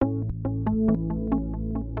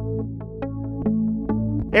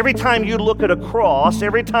Every time you look at a cross,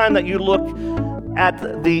 every time that you look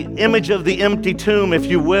at the image of the empty tomb, if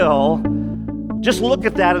you will, just look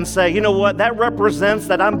at that and say, you know what? That represents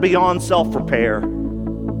that I'm beyond self-repair.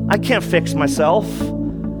 I can't fix myself,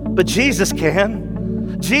 but Jesus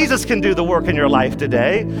can. Jesus can do the work in your life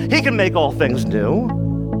today. He can make all things new.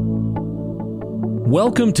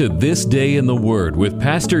 Welcome to This Day in the Word with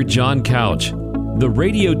Pastor John Couch, the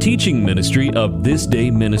radio teaching ministry of This Day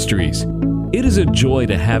Ministries. It is a joy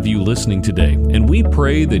to have you listening today, and we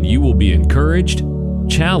pray that you will be encouraged,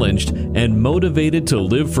 challenged, and motivated to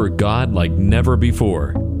live for God like never before.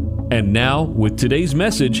 And now, with today's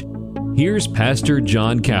message, here's Pastor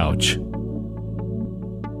John Couch.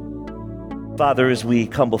 Father, as we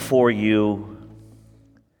come before you,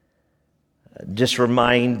 just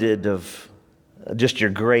reminded of just your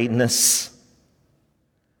greatness,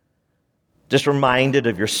 just reminded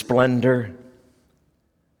of your splendor.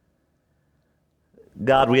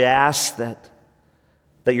 God, we ask that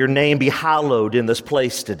your name be hallowed in this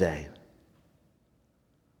place today.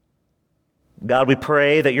 God, we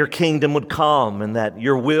pray that your kingdom would come and that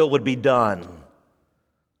your will would be done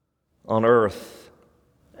on earth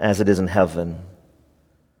as it is in heaven.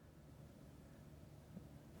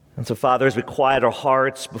 And so, Father, as we quiet our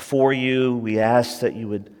hearts before you, we ask that you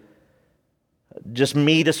would just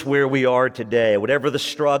meet us where we are today. Whatever the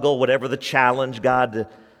struggle, whatever the challenge, God,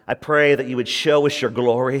 I pray that you would show us your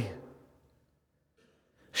glory.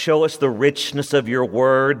 Show us the richness of your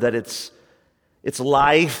word, that it's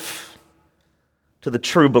life to the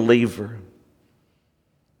true believer.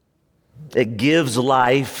 It gives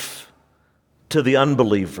life to the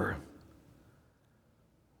unbeliever.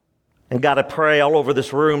 And God, I pray all over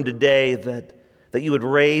this room today that you would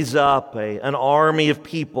raise up an army of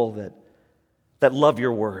people that love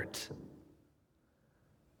your word.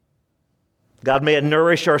 God, may it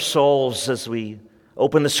nourish our souls as we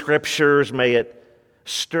open the scriptures. May it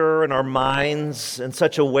stir in our minds in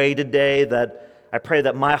such a way today that I pray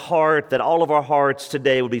that my heart, that all of our hearts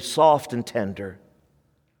today would be soft and tender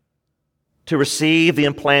to receive the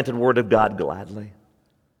implanted word of God gladly.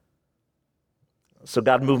 So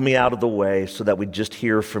God, move me out of the way so that we just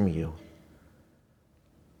hear from you.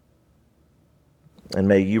 And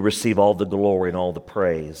may you receive all the glory and all the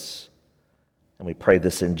praise. And we pray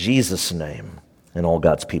this in Jesus' name. And all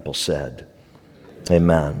God's people said,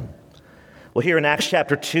 amen. Well, here in Acts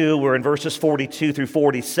chapter 2, we're in verses 42 through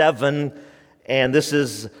 47. And this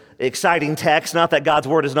is exciting text. Not that God's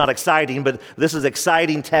word is not exciting, but this is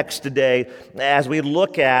exciting text today as we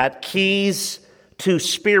look at keys to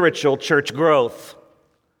spiritual church growth.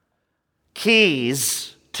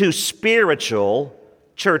 Keys to spiritual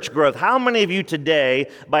church growth. How many of you today,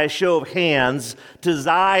 by a show of hands,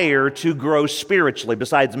 desire to grow spiritually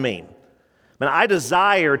besides me? Man, I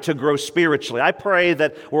desire to grow spiritually. I pray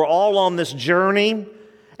that we're all on this journey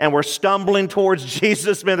and we're stumbling towards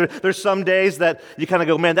Jesus. Man, there's some days that you kind of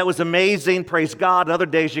go, man, that was amazing, praise God. And other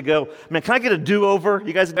days you go, man, can I get a do-over?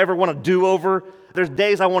 You guys ever want a do-over? There's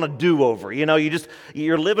days I want a do-over. You know,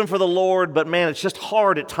 you're living for the Lord, but man, it's just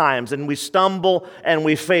hard at times. And we stumble and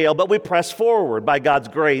we fail, but we press forward by God's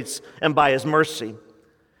grace and by His mercy.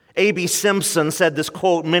 A.B. Simpson said this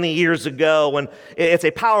quote many years ago, and it's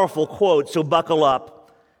a powerful quote, so buckle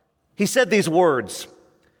up. He said these words.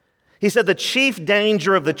 He said, the chief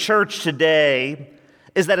danger of the church today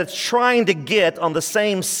is that it's trying to get on the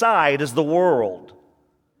same side as the world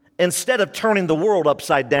instead of turning the world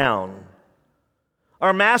upside down.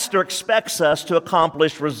 Our Master expects us to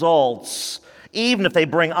accomplish results, even if they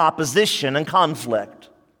bring opposition and conflict.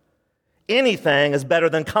 Anything is better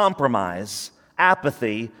than compromise,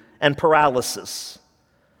 apathy, and paralysis.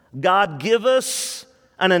 God, give us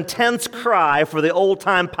an intense cry for the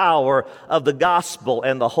old-time power of the gospel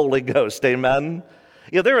and the Holy Ghost. Amen?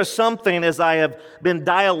 There is something, as I have been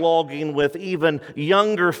dialoguing with even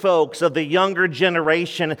younger folks of the younger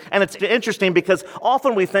generation, and it's interesting because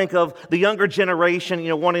often we think of the younger generation,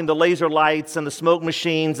 wanting the laser lights and the smoke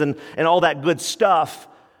machines and all that good stuff.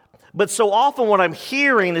 But so often what I'm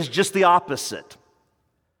hearing is just the opposite.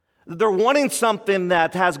 They're wanting something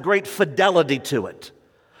that has great fidelity to it.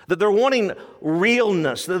 That they're wanting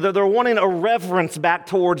realness, they're wanting a reverence back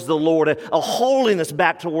towards the Lord, a holiness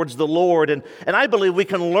back towards the Lord. And I believe we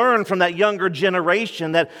can learn from that younger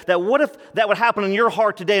generation that what if that would happen in your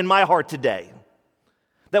heart today and my heart today?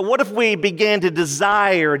 That what if we began to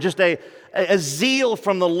desire just a zeal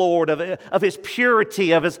from the Lord of His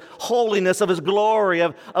purity, of His holiness, of His glory,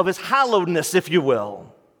 of His hallowedness, if you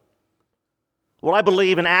will. Well, I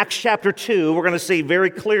believe in Acts chapter 2, we're going to see very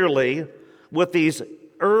clearly with these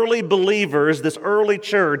early believers, this early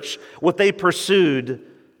church, what they pursued,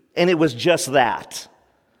 and it was just that.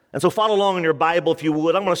 And so follow along in your Bible if you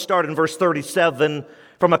would. I'm going to start in verse 37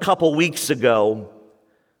 from a couple weeks ago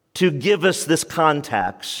to give us this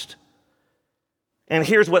context. And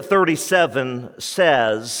here's what 37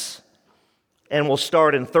 says, and we'll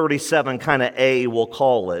start in 37, kind of A, we'll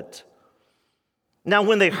call it. Now,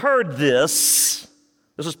 when they heard this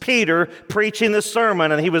was Peter preaching this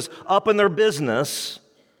sermon, and he was up in their business.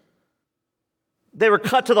 They were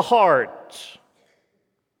cut to the heart.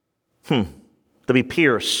 To be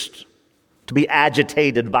pierced, to be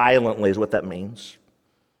agitated violently is what that means.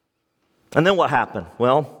 And then what happened?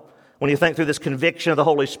 Well, when you think through this conviction of the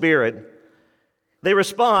Holy Spirit, they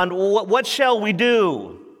respond, what shall we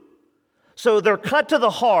do? So they're cut to the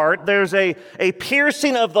heart. There's a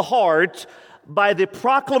piercing of the heart by the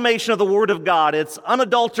proclamation of the Word of God. It's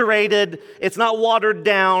unadulterated. It's not watered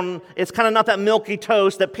down. It's kind of not that milky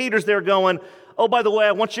toast that Peter's there going, oh, by the way,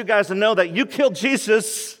 I want you guys to know that you killed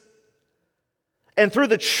Jesus. And through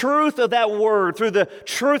the truth of that word, through the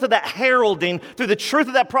truth of that heralding, through the truth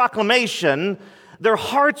of that proclamation, their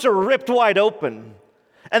hearts are ripped wide open.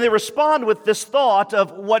 And they respond with this thought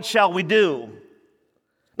of, what shall we do?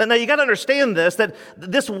 Now you got to understand this, that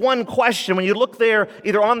this one question, when you look there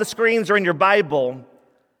either on the screens or in your Bible,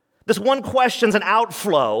 this one question's an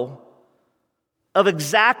outflow of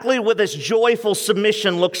exactly what this joyful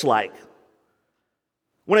submission looks like.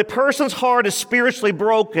 When a person's heart is spiritually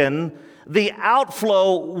broken, the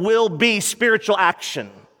outflow will be spiritual action.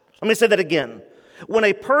 Let me say that again. When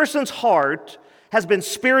a person's heart has been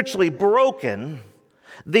spiritually broken,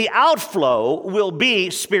 the outflow will be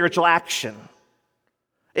spiritual action.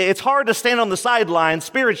 It's hard to stand on the sidelines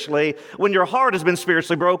spiritually when your heart has been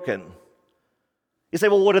spiritually broken. You say,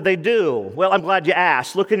 well, what did they do? Well, I'm glad you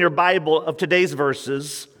asked. Look in your Bible of today's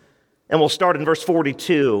verses, and we'll start in verse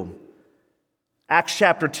 42. Acts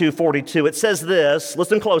chapter 2, 42. It says this,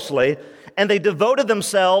 listen closely, and they devoted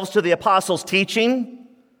themselves to the apostles' teaching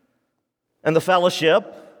and the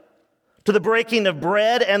fellowship, to the breaking of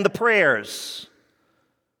bread and the prayers.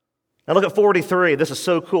 Now look at 43. This is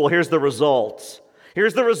so cool. Here's the results.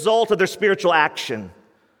 Here's the result of their spiritual action.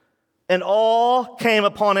 And awe came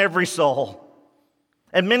upon every soul.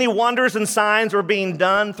 And many wonders and signs were being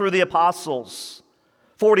done through the apostles.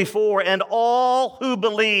 44, and all who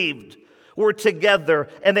believed were together,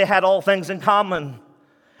 and they had all things in common.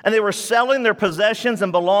 And they were selling their possessions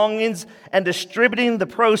and belongings and distributing the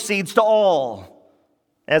proceeds to all,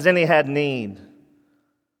 as any had need.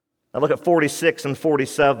 Now look at 46 and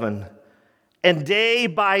 47. And day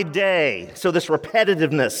by day, so this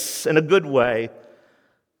repetitiveness in a good way,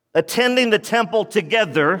 attending the temple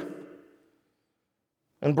together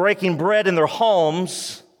and breaking bread in their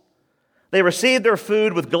homes, they received their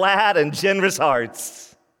food with glad and generous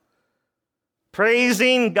hearts,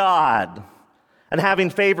 praising God and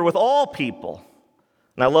having favor with all people.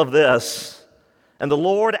 And I love this. And the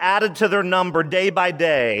Lord added to their number day by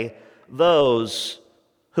day those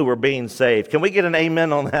who were being saved. Can we get an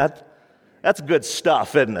amen on that? That's good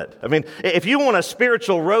stuff, isn't it? I mean, if you want a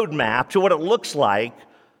spiritual roadmap to what it looks like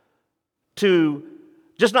to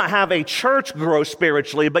just not have a church grow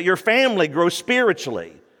spiritually, but your family grow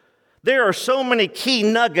spiritually, there are so many key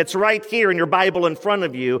nuggets right here in your Bible in front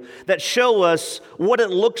of you that show us what it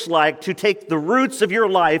looks like to take the roots of your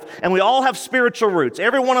life, and we all have spiritual roots.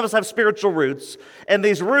 Every one of us have spiritual roots, and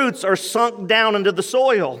these roots are sunk down into the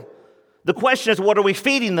soil. The question is, what are we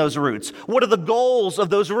feeding those roots? What are the goals of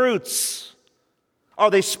those roots? Are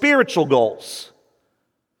they spiritual goals?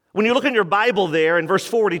 When you look in your Bible there in verse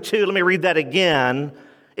 42, let me read that again.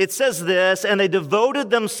 It says this, and they devoted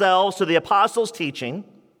themselves to the apostles' teaching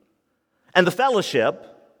and the fellowship,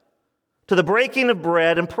 to the breaking of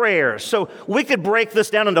bread and prayers. So we could break this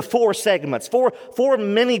down into four segments, four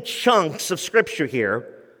mini chunks of Scripture here.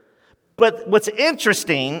 But what's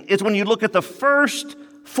interesting is when you look at the first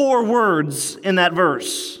four words in that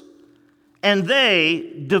verse, and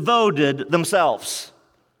they devoted themselves.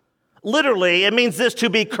 Literally, it means this: to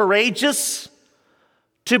be courageous,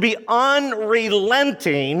 to be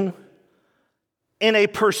unrelenting in a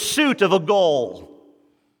pursuit of a goal.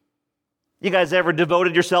 You guys ever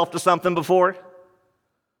devoted yourself to something before?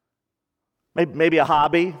 Maybe a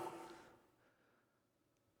hobby,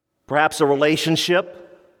 perhaps a relationship.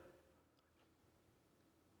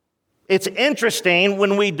 It's interesting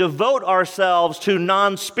when we devote ourselves to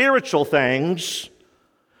non-spiritual things,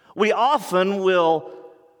 we often will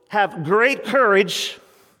have great courage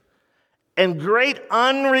and great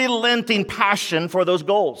unrelenting passion for those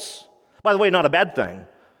goals. By the way, not a bad thing.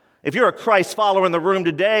 If you're a Christ follower in the room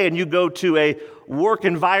today and you go to a work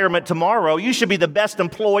environment tomorrow, you should be the best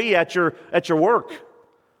employee at your work.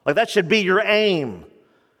 Like that should be your aim.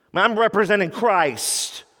 I'm representing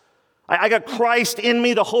Christ. I got Christ in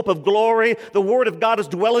me, the hope of glory. The Word of God is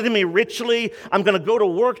dwelling in me richly. I'm going to go to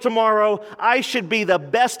work tomorrow. I should be the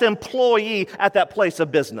best employee at that place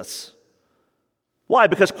of business. Why?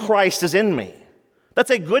 Because Christ is in me.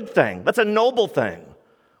 That's a good thing. That's a noble thing.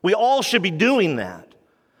 We all should be doing that.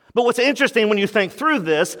 But what's interesting when you think through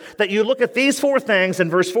this, that you look at these four things in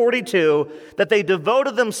verse 42, that they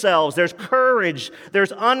devoted themselves. There's courage.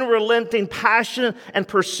 There's unrelenting passion and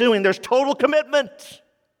pursuing. There's total commitment.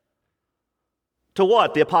 To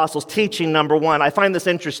what? The apostles' teaching, number one. I find this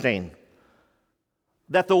interesting.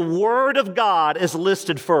 That the Word of God is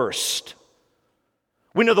listed first.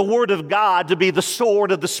 We know the Word of God to be the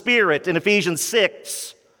sword of the Spirit in Ephesians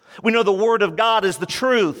 6. We know the Word of God is the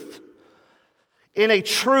truth. In a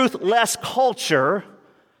truthless culture,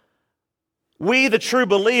 we, the true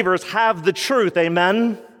believers, have the truth.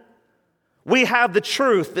 Amen? We have the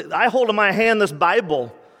truth. I hold in my hand this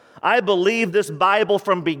Bible. I believe this Bible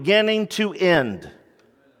from beginning to end.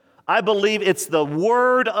 I believe it's the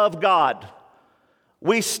Word of God.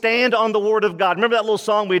 We stand on the Word of God. Remember that little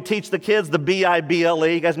song we'd teach the kids, the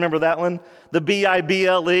B-I-B-L-E? You guys remember that one? The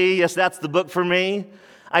B-I-B-L-E. Yes, that's the book for me.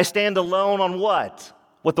 I stand alone on what?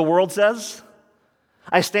 What the world says?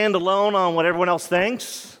 I stand alone on what everyone else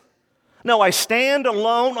thinks? No, I stand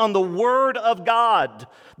alone on the Word of God.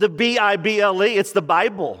 The B-I-B-L-E, it's the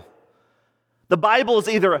Bible. The Bible is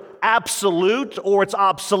either absolute or it's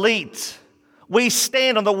obsolete. We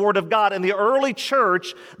stand on the Word of God. In the early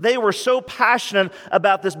church, they were so passionate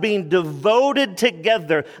about this being devoted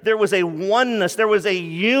together. There was a oneness, there was a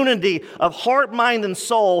unity of heart, mind, and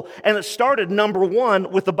soul, and it started, number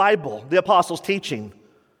one, with the Bible, the apostles' teaching.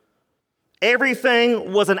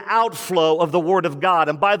 Everything was an outflow of the Word of God.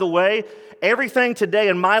 And by the way, everything today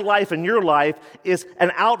in my life and your life is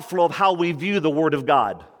an outflow of how we view the Word of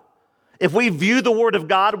God. If we view the Word of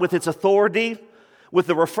God with its authority, with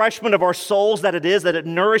the refreshment of our souls that it is, that it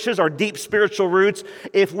nourishes our deep spiritual roots,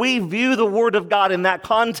 if we view the Word of God in that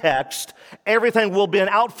context, everything will be an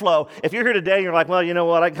outflow. If you're here today and you're like, well, you know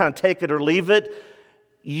what, I kind of take it or leave it,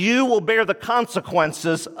 you will bear the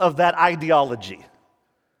consequences of that ideology.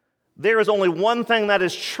 There is only one thing that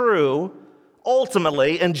is true,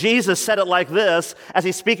 ultimately, and Jesus said it like this, as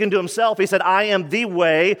he's speaking to himself. He said, I am the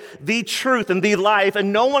way, the truth, and the life,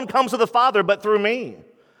 and no one comes to the Father but through me.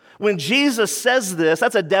 When Jesus says this,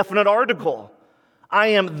 that's a definite article. I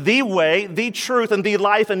am the way, the truth, and the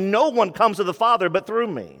life, and no one comes to the Father but through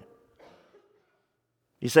me.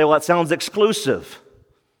 You say, well, that sounds exclusive.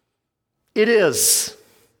 It is.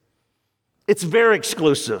 It's very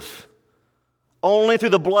exclusive. Only through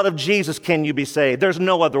the blood of Jesus can you be saved. There's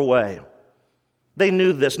no other way. They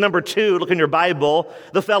knew this. Number two, look in your Bible,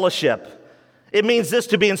 the fellowship. It means this,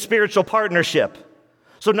 to be in spiritual partnership.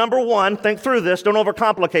 So number one, think through this. Don't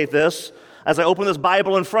overcomplicate this. As I open this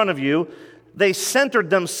Bible in front of you, they centered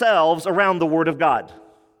themselves around the Word of God.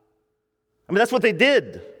 I mean, that's what they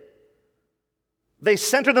did. They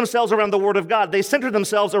centered themselves around the Word of God. They centered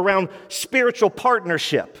themselves around spiritual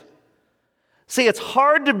partnership. See, it's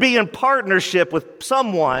hard to be in partnership with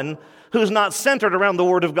someone who's not centered around the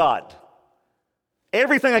Word of God.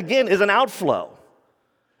 Everything, again, is an outflow.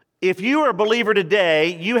 If you are a believer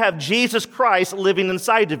today, you have Jesus Christ living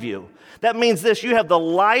inside of you. That means this, you have the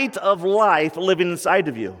light of life living inside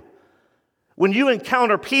of you. When you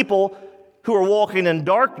encounter people who are walking in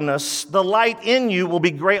darkness, the light in you will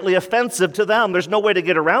be greatly offensive to them. There's no way to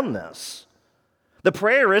get around this. The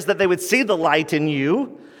prayer is that they would see the light in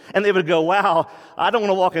you, and they would go, wow, I don't want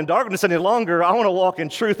to walk in darkness any longer. I want to walk in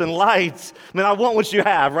truth and light. I mean, I want what you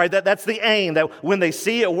have, right? That's the aim, that when they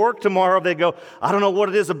see at work tomorrow, they go, I don't know what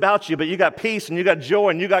it is about you, but you got peace and you got joy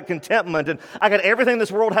and you got contentment, and I got everything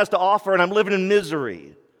this world has to offer, and I'm living in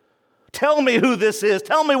misery. Tell me who this is.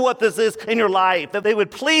 Tell me what this is in your life, that they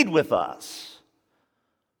would plead with us.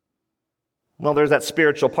 Well, there's that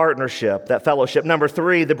spiritual partnership, that fellowship. Number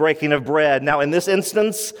three, the breaking of bread. Now, in this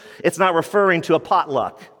instance, it's not referring to a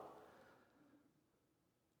potluck.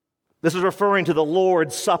 This is referring to the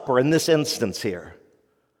Lord's Supper in this instance here.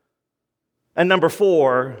 And number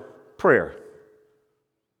four, prayer.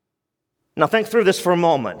 Now think through this for a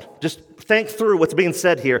moment. Just think through what's being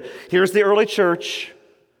said here. Here's the early church,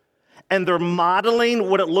 and they're modeling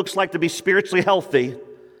what it looks like to be spiritually healthy.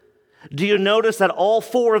 Do you notice that all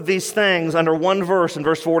four of these things under one verse, in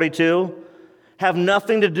verse 42, have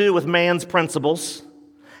nothing to do with man's principles,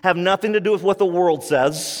 have nothing to do with what the world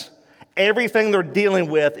says? Everything they're dealing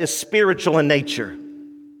with is spiritual in nature.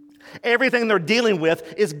 Everything they're dealing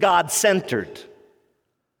with is God-centered.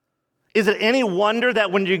 Is it any wonder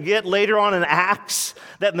that when you get later on in Acts,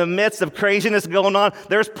 that in the midst of craziness going on,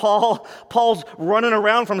 there's Paul. Paul's running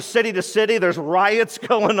around from city to city. There's riots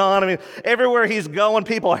going on. I mean, everywhere he's going,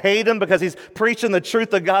 people hate him because he's preaching the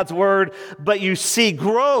truth of God's word. But you see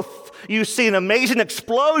growth. You see an amazing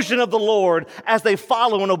explosion of the Lord as they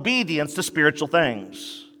follow in obedience to spiritual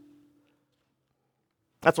things.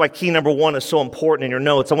 That's why key number 1 is so important in your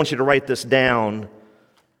notes. I want you to write this down.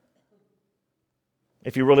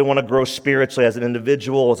 If you really want to grow spiritually as an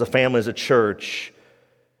individual, as a family, as a church,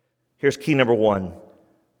 here's key number 1.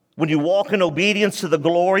 When you walk in obedience to the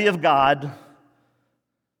glory of God,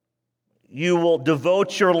 you will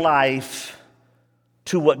devote your life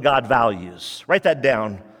to what God values. Write that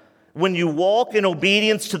down. When you walk in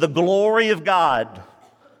obedience to the glory of God,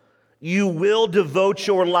 you will devote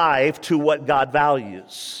your life to what God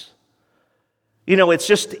values. You know, it's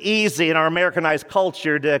just easy in our Americanized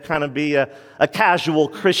culture to kind of be a casual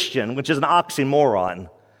Christian, which is an oxymoron.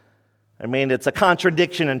 I mean, it's a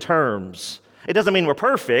contradiction in terms. It doesn't mean we're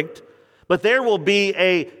perfect, but there will be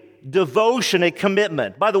a devotion, a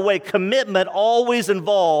commitment. By the way, commitment always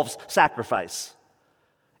involves sacrifice.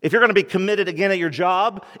 If you're going to be committed again at your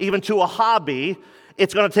job, even to a hobby,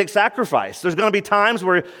 it's going to take sacrifice. There's going to be times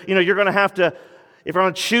where, you're going to have to, if I'm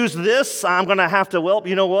going to choose this, I'm going to have to,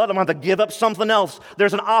 you know what? I'm going to have to give up something else.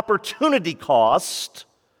 There's an opportunity cost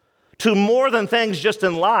to more than things just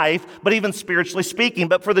in life, but even spiritually speaking.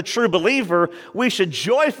 But for the true believer, we should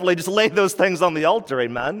joyfully just lay those things on the altar,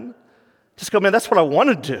 amen? Just go, man, that's what I want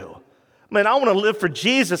to do. Man, I want to live for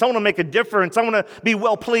Jesus. I want to make a difference. I want to be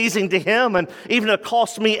well-pleasing to Him, and even if it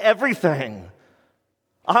costs me everything.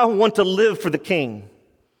 I want to live for the King.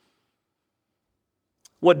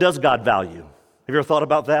 What does God value? Have you ever thought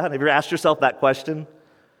about that? Have you ever asked yourself that question?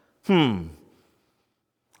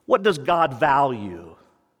 What does God value?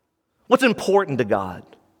 What's important to God?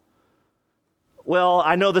 Well,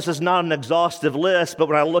 I know this is not an exhaustive list, but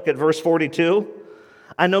when I look at verse 42,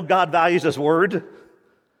 I know God values His Word.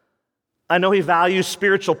 I know He values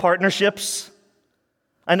spiritual partnerships.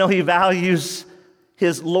 I know He values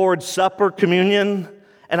His Lord's Supper, communion,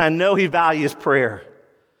 and I know He values prayer.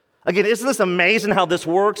 Again, isn't this amazing how this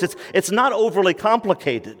works? It's not overly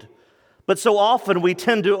complicated, but so often we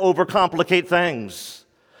tend to overcomplicate things.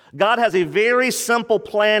 God has a very simple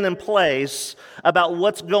plan in place about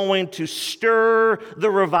what's going to stir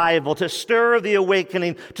the revival, to stir the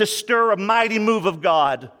awakening, to stir a mighty move of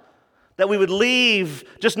God. That we would leave,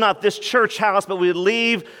 just not this church house, but we would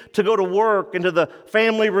leave to go to work and to the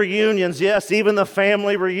family reunions. Yes, even the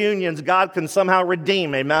family reunions, God can somehow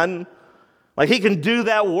redeem, amen? Like He can do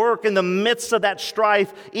that work in the midst of that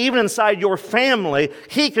strife, even inside your family.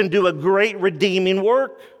 He can do a great redeeming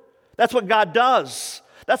work. That's what God does.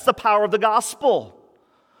 That's the power of the gospel.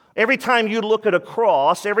 Every time you look at a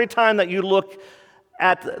cross, every time that you look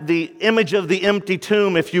at the image of the empty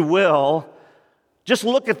tomb, if you will, just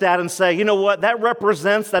look at that and say, you know what, that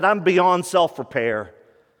represents that I'm beyond self-repair.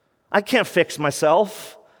 I can't fix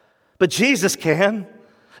myself, but Jesus can.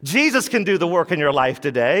 Jesus can do the work in your life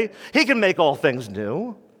today. He can make all things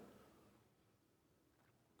new.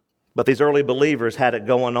 But these early believers had it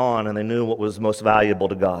going on, and they knew what was most valuable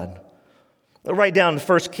to God. Write down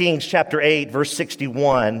 1 Kings chapter 8, verse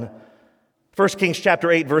 61. 1 Kings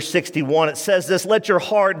chapter 8, verse 61, it says this, "Let your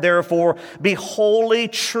heart, therefore, be wholly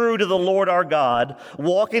true to the Lord our God,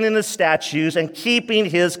 walking in His statutes and keeping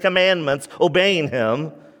His commandments, obeying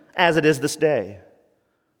Him, as it is this day."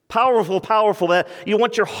 Powerful, powerful that you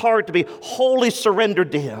want your heart to be wholly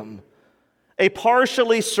surrendered to Him. A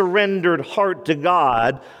partially surrendered heart to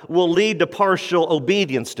God will lead to partial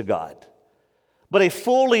obedience to God. But a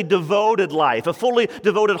fully devoted life, a fully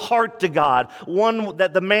devoted heart to God, one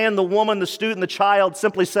that the man, the woman, the student, the child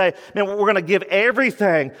simply say, man, we're going to give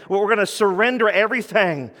everything, we're going to surrender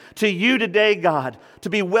everything to You today, God, to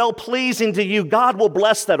be well-pleasing to You. God will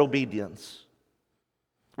bless that obedience.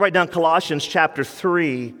 Write down Colossians chapter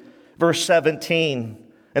 3, verse 17.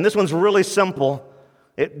 And this one's really simple.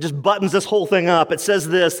 It just buttons this whole thing up. It says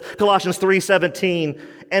this, Colossians 3:17,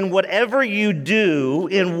 "And whatever you do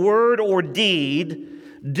in word or deed,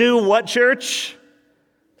 do what, church?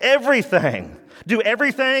 Everything. Do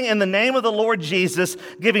everything in the name of the Lord Jesus,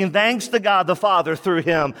 giving thanks to God the Father through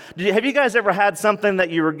Him." Have you guys ever had something that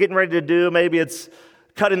you were getting ready to do? Maybe it's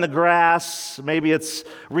cutting the grass. Maybe it's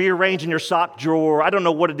rearranging your sock drawer. I don't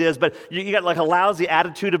know what it is, but you got like a lousy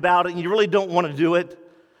attitude about it, and you really don't want to do it.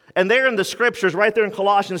 And there in the scriptures, right there in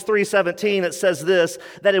Colossians 3:17, it says this,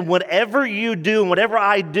 that in whatever you do and whatever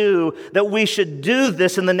I do, that we should do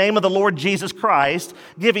this in the name of the Lord Jesus Christ,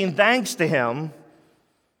 giving thanks to Him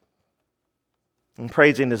and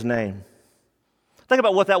praising His name. Think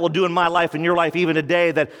about what that will do in my life and your life even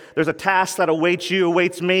today, that there's a task that awaits you,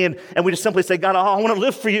 awaits me, and we just simply say, God, I want to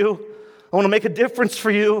live for you. I want to make a difference for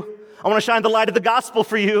you. I want to shine the light of the gospel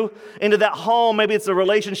for you into that home. Maybe it's a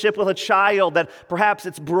relationship with a child that perhaps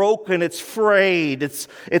it's broken, it's frayed, it's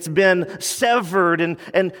been severed, and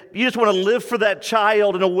you just want to live for that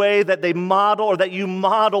child in a way that they model or that you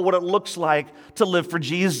model what it looks like to live for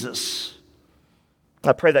Jesus.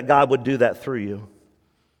 I pray that God would do that through you.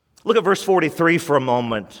 Look at verse 43 for a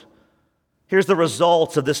moment. Here's the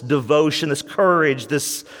results of this devotion, this courage,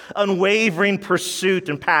 this unwavering pursuit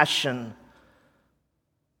and passion.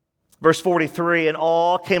 Verse 43, and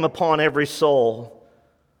awe came upon every soul.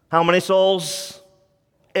 How many souls?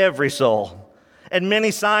 Every soul. And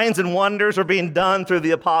many signs and wonders are being done through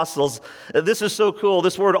the apostles. This is so cool.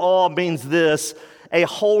 This word awe means this, a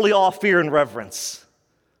holy awe, fear, and reverence.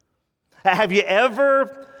 Have you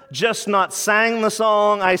ever just not sang the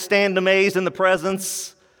song, I stand amazed in the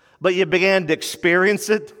presence, but you began to experience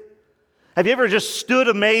it? Have you ever just stood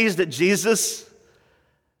amazed at Jesus?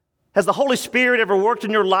 Has the Holy Spirit ever worked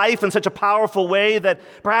in your life in such a powerful way that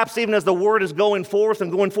perhaps even as the Word is going forth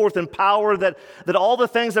in power, that all the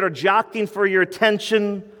things that are jockeying for your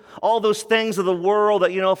attention, all those things of the world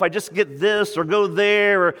that, if I just get this or go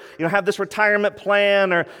there or, have this retirement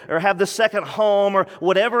plan or have this second home or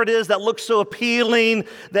whatever it is that looks so appealing,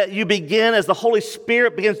 that you begin, as the Holy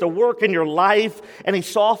Spirit begins to work in your life and He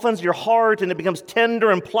softens your heart and it becomes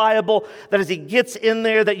tender and pliable, that as He gets in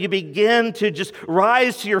there, that you begin to just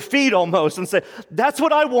rise to your feet almost and say, that's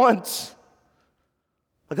what I want.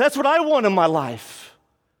 Like, that's what I want in my life.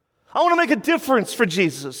 I want to make a difference for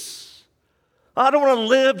Jesus. I don't want to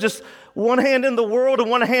live just one hand in the world and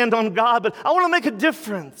one hand on God, but I want to make a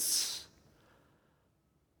difference.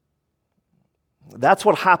 That's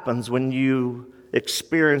what happens when you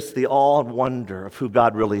experience the awe and wonder of who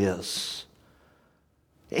God really is.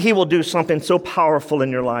 He will do something so powerful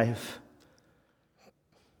in your life.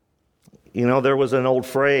 There was an old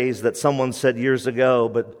phrase that someone said years ago,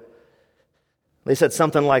 but they said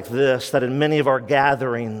something like this, that in many of our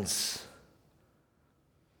gatherings,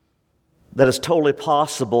 that it's totally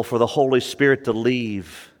possible for the Holy Spirit to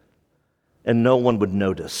leave and no one would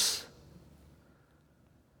notice.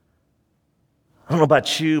 I don't know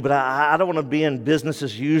about you, but I don't want to be in business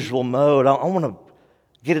as usual mode. I want to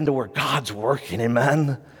get into where God's working,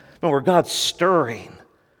 amen? Where God's stirring,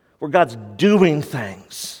 where God's doing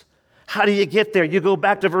things. How do you get there? You go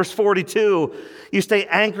back to verse 42. You stay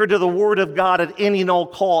anchored to the Word of God at any and all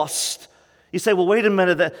cost. You say, well, wait a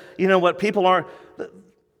minute, people aren't,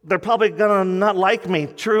 they're probably going to not like me.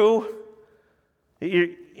 True.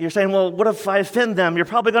 You're saying, well, what if I offend them? You're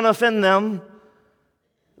probably going to offend them.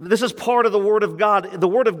 This is part of the Word of God. The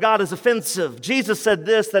Word of God is offensive. Jesus said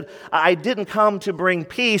this, that I didn't come to bring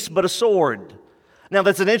peace, but a sword. Now,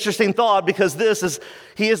 that's an interesting thought because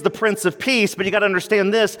He is the Prince of Peace, but you got to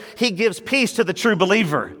understand this. He gives peace to the true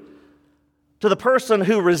believer. To the person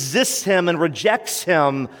who resists Him and rejects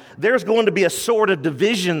Him, there's going to be a sword of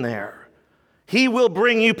division there. He will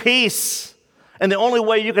bring you peace. And the only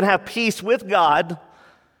way you can have peace with God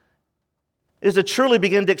is to truly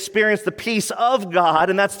begin to experience the peace of God,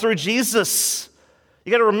 and that's through Jesus.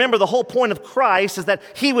 You got to remember the whole point of Christ is that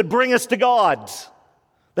He would bring us to God.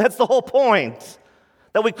 That's the whole point.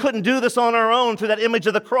 That we couldn't do this on our own through that image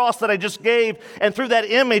of the cross that I just gave. And through that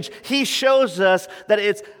image, He shows us that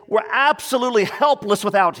we're absolutely helpless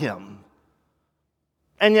without Him.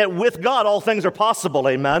 And yet with God, all things are possible,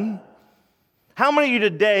 amen? How many of you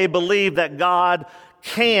today believe that God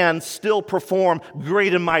can still perform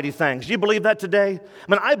great and mighty things? Do you believe that today?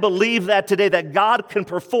 I believe that today, that God can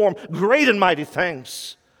perform great and mighty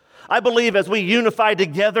things. I believe as we unify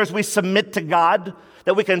together, as we submit to God,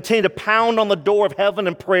 that we continue to pound on the door of heaven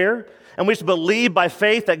in prayer, and we just believe by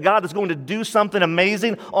faith that God is going to do something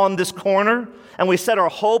amazing on this corner, and we set our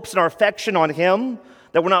hopes and our affection on Him.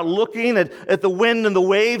 That we're not looking at the wind and the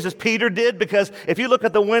waves as Peter did, because if you look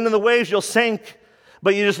at the wind and the waves, you'll sink.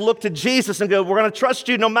 But you just look to Jesus and go, we're going to trust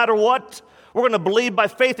you no matter what. We're going to believe by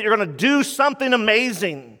faith that you're going to do something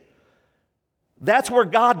amazing. That's where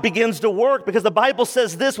God begins to work, because the Bible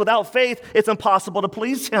says this, without faith, it's impossible to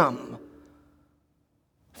please Him.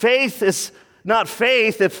 Faith is not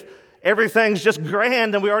faith if everything's just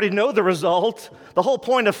grand and we already know the result. The whole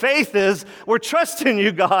point of faith is we're trusting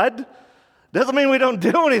you, God. Doesn't mean we don't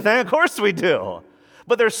do anything. Of course we do.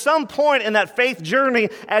 But there's some point in that faith journey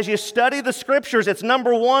as you study the Scriptures. It's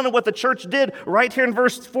number one of what the church did right here in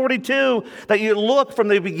verse 42, that you look from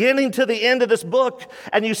the beginning to the end of this book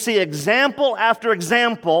and you see example after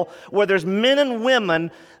example where there's men and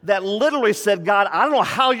women that literally said, God, I don't know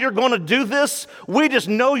how you're going to do this. We just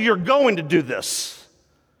know you're going to do this.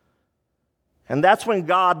 And that's when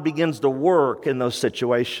God begins to work in those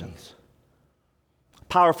situations.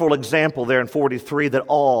 Powerful example there in 43 that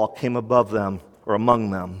awe came above them or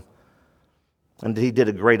among them. And he did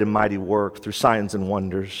a great and mighty work through signs and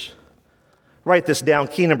wonders. Write this down,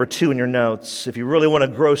 key number 2 in your notes. If you really want to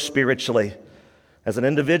grow spiritually, as an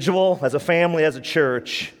individual, as a family, as a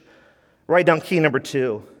church, write down key number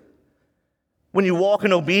 2. When you walk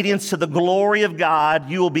in obedience to the glory of God,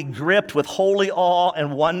 you will be gripped with holy awe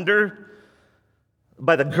and wonder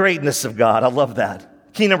by the greatness of God. I love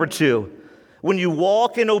that. Key number 2. When you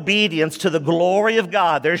walk in obedience to the glory of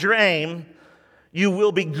God, there's your aim, you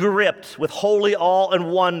will be gripped with holy awe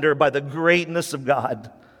and wonder by the greatness of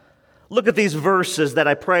God. Look at these verses that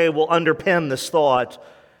I pray will underpin this thought.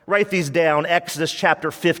 Write these down. Exodus chapter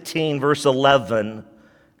 15, verse 11.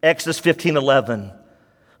 Exodus 15:11.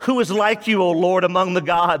 Who is like you, O Lord, among the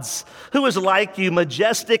gods? Who is like you,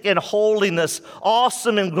 majestic in holiness,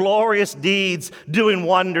 awesome in glorious deeds, doing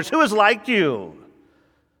wonders? Who is like you?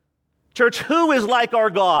 Church, who is like our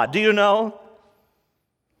God? Do you know?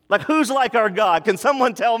 Like, who's like our God? Can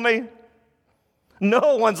someone tell me?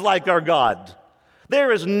 No one's like our God.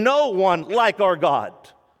 There is no one like our God.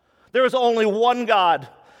 There is only one God.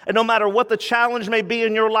 And no matter what the challenge may be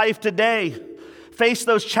in your life today, face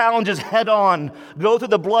those challenges head on. Go through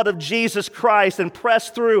the blood of Jesus Christ and press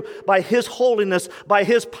through by His holiness, by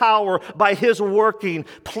His power, by His working.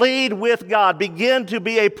 Plead with God. Begin to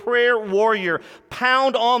be a prayer warrior.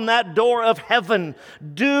 Pound on that door of heaven.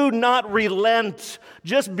 Do not relent.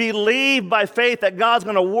 Just believe by faith that God's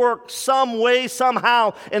going to work some way,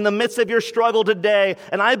 somehow in the midst of your struggle today.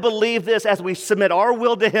 And I believe this as we submit our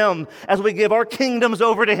will to Him, as we give our kingdoms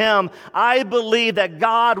over to Him. I believe that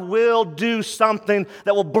God will do something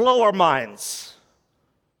that will blow our minds.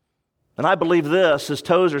 And I believe this, as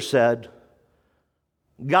Tozer said,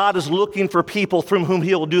 God is looking for people through whom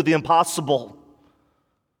He will do the impossible.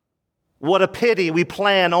 What a pity we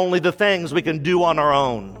plan only the things we can do on our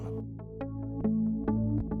own.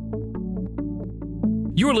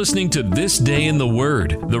 You're listening to This Day in the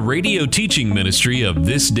Word, the radio teaching ministry of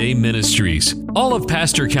This Day Ministries. All of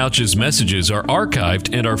Pastor Couch's messages are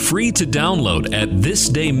archived and are free to download at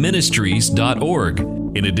thisdayministries.org.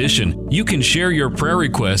 In addition, you can share your prayer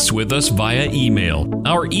requests with us via email.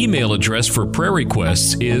 Our email address for prayer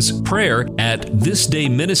requests is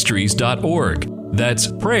prayer@thisdayministries.org. That's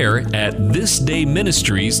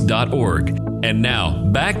prayer@thisdayministries.org. And now,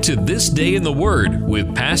 back to This Day in the Word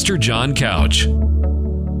with Pastor John Couch.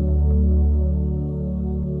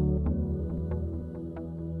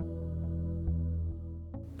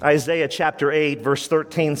 Isaiah chapter 8, verse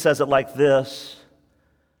 13 says it like this.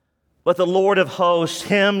 But the Lord of hosts,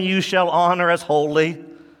 Him you shall honor as holy.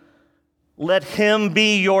 Let Him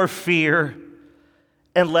be your fear,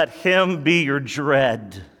 and let Him be your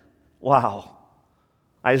dread. Wow.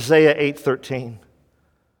 Isaiah 8:13.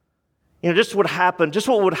 Just what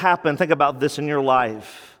would happen, think about this in your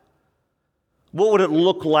life. What would it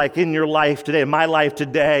look like in your life today, in my life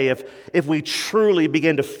today, if we truly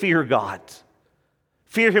begin to fear God?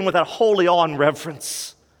 Fear Him with that holy awe and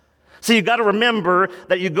reverence. So you've got to remember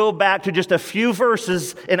that you go back to just a few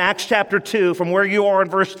verses in Acts chapter 2 from where you are in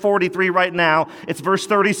verse 43 right now. It's verse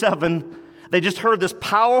 37. They just heard this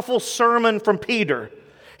powerful sermon from Peter.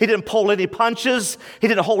 He didn't pull any punches. He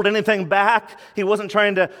didn't hold anything back. He wasn't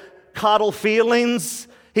trying to coddle feelings.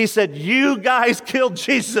 He said, you guys killed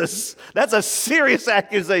Jesus. That's a serious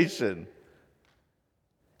accusation.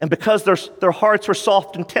 And because their hearts were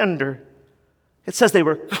soft and tender, it says they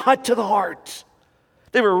were cut to the heart.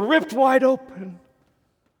 They were ripped wide open.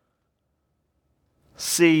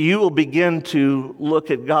 See, you will begin to look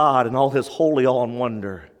at God and all His holy awe and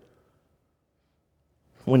wonder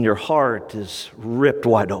when your heart is ripped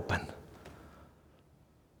wide open.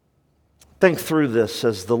 Think through this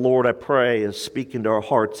as the Lord, I pray, is speaking to our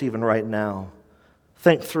hearts even right now.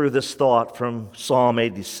 Think through this thought from Psalm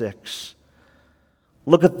 86.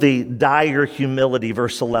 Look at the dire humility,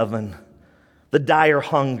 verse 11. The dire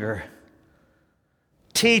hunger.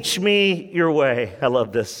 Teach me your way. I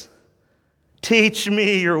love this. Teach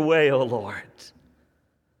me your way, O Lord.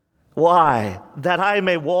 Why? That I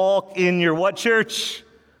may walk in your what, church?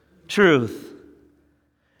 Truth.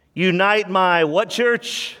 Unite my what,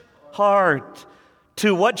 church? Heart.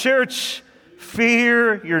 To what, church?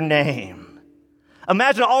 Fear your name.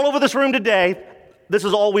 Imagine all over this room today, this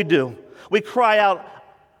is all we do. We cry out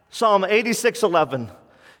Psalm 86:11.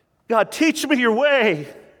 God, teach me your way.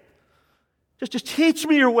 Just teach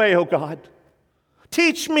me your way, oh God.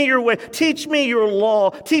 Teach me your way. Teach me your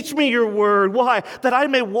law. Teach me your word. Why? That I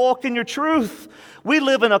may walk in your truth. We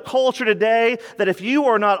live in a culture today that if you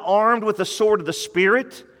are not armed with the sword of the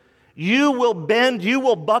Spirit, You will bend, you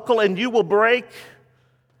will buckle, and you will break.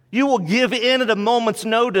 You will give in at a moment's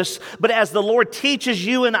notice. But as the Lord teaches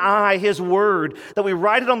you and I His word, that we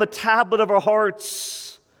write it on the tablet of our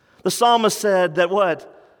hearts. The psalmist said that what?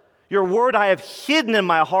 Your word I have hidden in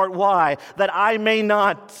my heart. Why? That I may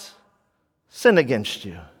not sin against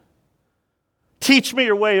you. Teach me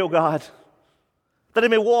your way, O God, that I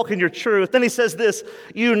may walk in your truth. Then he says this,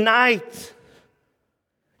 unite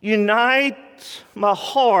my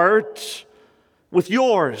heart with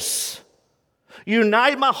yours.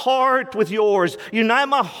 Unite my heart with yours. Unite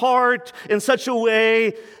my heart in such a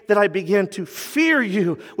way that I begin to fear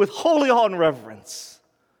you with holy awe and reverence.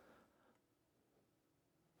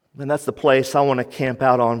 And that's the place I want to camp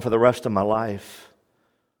out on for the rest of my life.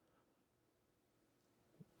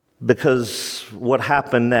 Because what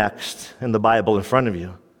happened next in the Bible in front of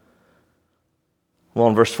you? Well,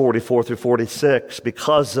 in verse 44 through 46,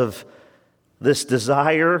 because of this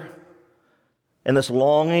desire and this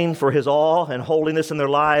longing for His awe and holiness in their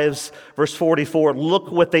lives, verse 44,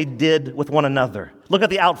 look what they did with one another. Look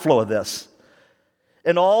at the outflow of this.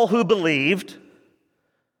 And all who believed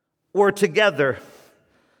were together,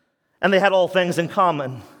 and they had all things in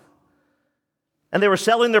common. And they were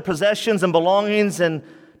selling their possessions and belongings and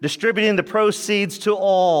distributing the proceeds to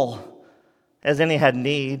all as any had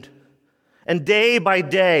need. And day by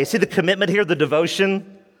day, see the commitment here, the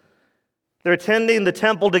devotion? They're attending the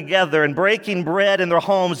temple together and breaking bread in their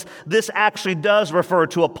homes. This actually does refer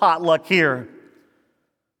to a potluck here.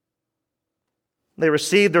 They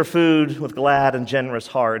received their food with glad and generous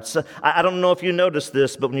hearts. I don't know if you noticed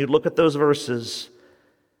this, but when you look at those verses,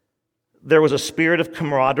 there was a spirit of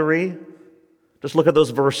camaraderie. Just look at those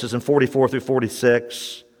verses in 44 through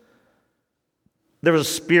 46. There was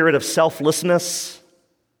a spirit of selflessness.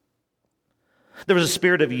 There was a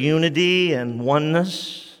spirit of unity and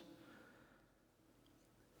oneness.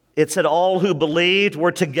 It said all who believed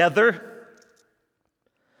were together.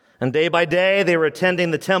 And day by day they were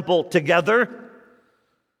attending the temple together.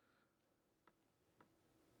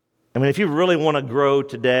 I mean, if you really want to grow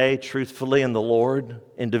today, truthfully in the Lord,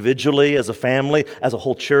 individually, as a family, as a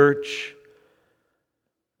whole church,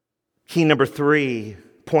 key number 3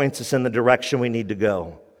 points us in the direction we need to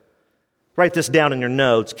go. Write this down in your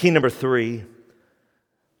notes. Key number 3.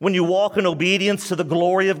 When you walk in obedience to the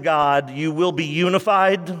glory of God, you will be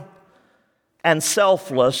unified and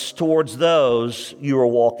selfless towards those you are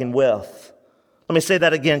walking with. Let me say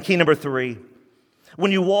that again. Key number 3.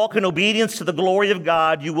 When you walk in obedience to the glory of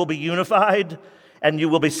God, you will be unified and you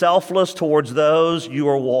will be selfless towards those you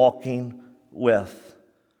are walking with.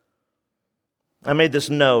 I made this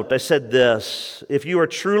note. I said this, if you are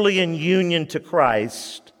truly in union to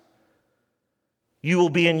Christ, you will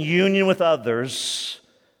be in union with others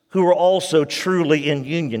who are also truly in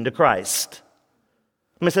union to Christ.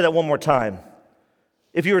 Let me say that one more time.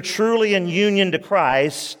 If you are truly in union to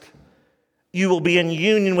Christ, you will be in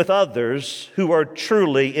union with others who are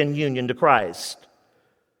truly in union to Christ.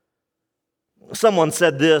 Someone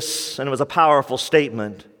said this, and it was a powerful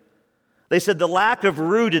statement. They said the lack of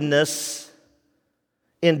rootedness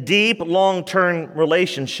in deep, long-term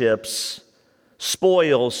relationships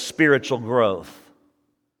spoils spiritual growth.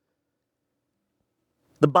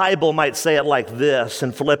 The Bible might say it like this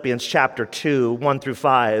in Philippians chapter 2, 1 through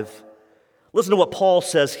 5. Listen to what Paul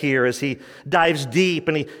says here as he dives deep,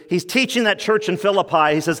 and he's teaching that church in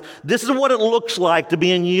Philippi. He says, this is what it looks like to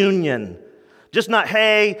be in union. Just not,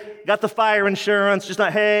 hey, got the fire insurance. Just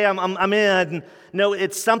not, hey, I'm in. No,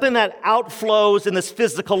 it's something that outflows in this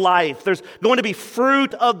physical life. There's going to be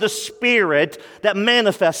fruit of the Spirit that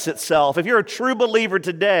manifests itself. If you're a true believer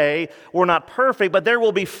today, we're not perfect, but there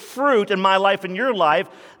will be fruit in my life and your life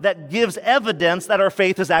that gives evidence that our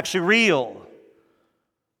faith is actually real.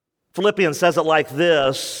 Philippians says it like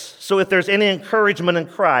this. So if there's any encouragement in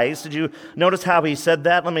Christ, did you notice how he said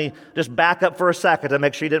that? Let me just back up for a second to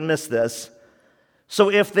make sure you didn't miss this. So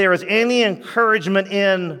if there is any encouragement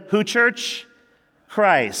in who, church?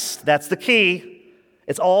 Christ. That's the key.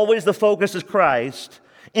 It's always the focus is Christ.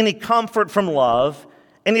 Any comfort from love,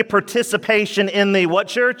 any participation in the what,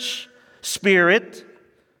 church? Spirit.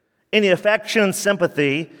 Any affection and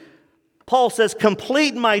sympathy. Paul says,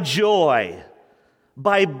 complete my joy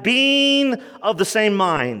by being of the same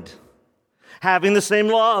mind, having the same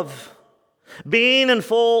love, being in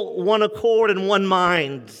full one accord and one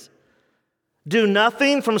mind. Do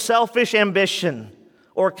nothing from selfish ambition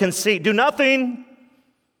or conceit. Do nothing,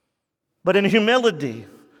 but in humility.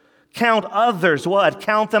 Count others, what?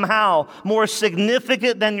 Count them how? More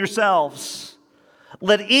significant than yourselves.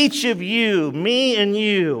 Let each of you, me and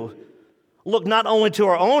you, look not only to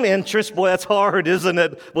our own interests. Boy, that's hard, isn't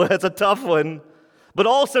it? Boy, that's a tough one. but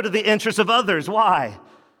also to the interests of others. Why?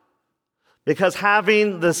 Because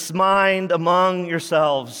having this mind among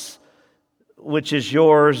yourselves, which is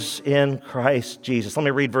yours in Christ Jesus. Let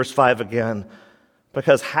me read verse 5 again.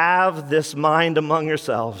 Because have this mind among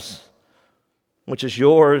yourselves, which is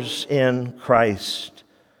yours in Christ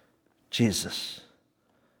Jesus.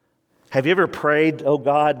 Have you ever prayed, oh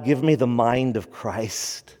God, give me the mind of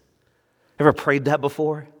Christ? Ever prayed that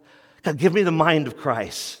before? God, give me the mind of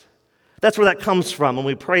Christ. That's where that comes from. When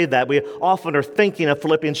we pray that, we often are thinking of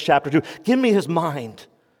Philippians chapter 2. Give me his mind.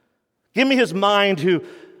 Give me his mind who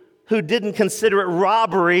didn't consider it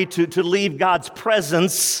robbery to leave God's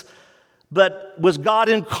presence, but was God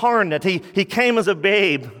incarnate. He came as a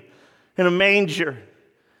babe in a manger,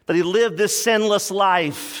 that he lived this sinless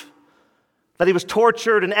life, that he was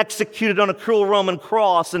tortured and executed on a cruel Roman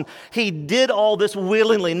cross, and he did all this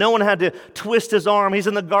willingly. No one had to twist his arm. He's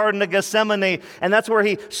in the Garden of Gethsemane, and that's where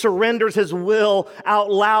he surrenders his will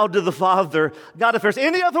out loud to the Father. God, if there's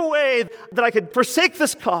any other way that I could forsake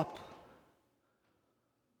this cup,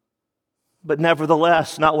 but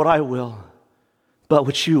nevertheless, not what I will, but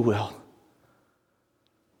what you will.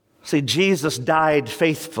 See, Jesus died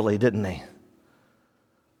faithfully, didn't he?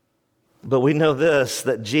 But we know this,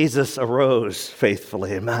 that Jesus arose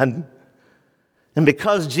faithfully, amen? And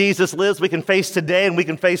because Jesus lives, we can face today and we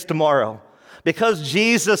can face tomorrow. Because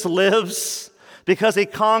Jesus lives, because he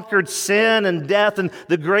conquered sin and death and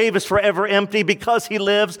the grave is forever empty, because he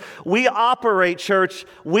lives, we operate, church,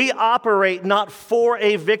 we operate not for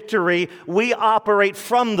a victory, we operate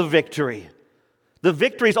from the victory. The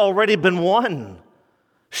victory's already been won.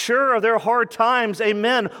 Sure, there are hard times,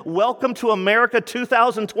 amen. Welcome to America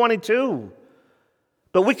 2022.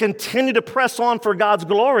 But we continue to press on for God's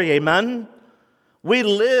glory, amen. We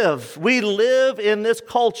live in this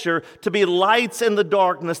culture to be lights in the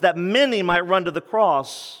darkness, that many might run to the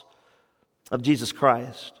cross of Jesus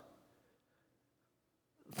Christ.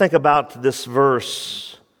 Think about this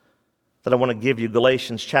verse that I want to give you,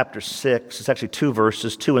 Galatians chapter 6. It's actually two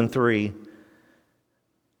verses, 2 and 3.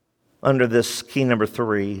 Under this key number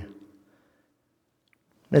 3.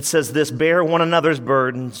 It says this, bear one another's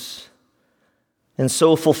burdens and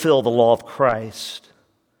so fulfill the law of Christ.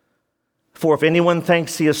 For if anyone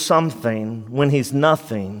thinks he is something when he's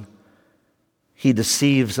nothing, he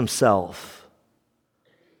deceives himself.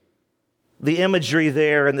 The imagery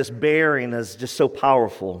there in this bearing is just so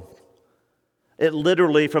powerful. It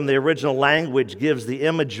literally, from the original language, gives the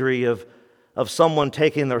imagery of someone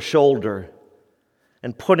taking their shoulder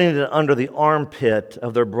and putting it under the armpit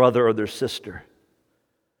of their brother or their sister.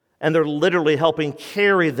 And they're literally helping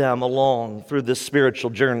carry them along through this spiritual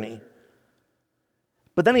journey.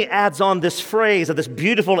 But then he adds on this phrase of this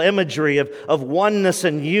beautiful imagery of oneness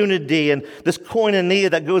and unity and this koinonia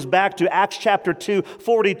that goes back to Acts chapter 2,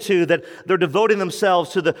 42, that they're devoting themselves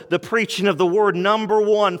to the preaching of the word, number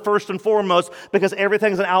one, first and foremost, because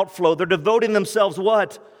everything's an outflow. They're devoting themselves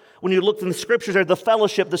what? When you look in the scriptures, there's the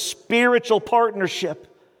fellowship, the spiritual partnership.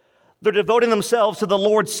 They're devoting themselves to the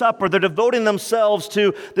Lord's Supper. They're devoting themselves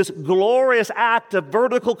to this glorious act of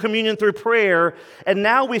vertical communion through prayer. And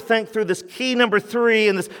now we think through this key number 3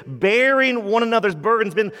 and this bearing one another's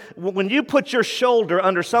burdens. When you put your shoulder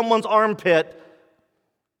under someone's armpit,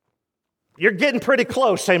 you're getting pretty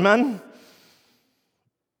close, amen?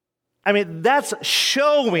 I mean, that's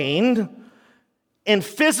showing in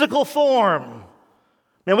physical form.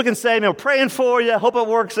 Man, we can say, man, we're praying for you, hope it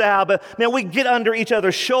works out, but man, we get under each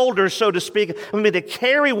other's shoulders, so to speak, to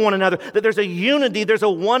carry one another, that there's a unity, there's a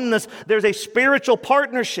oneness, there's a spiritual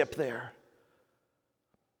partnership there.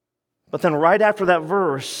 But then right after that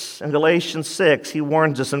verse, in Galatians 6, he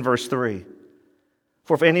warns us in verse 3.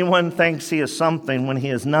 For if anyone thinks he is something when he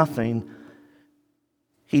is nothing,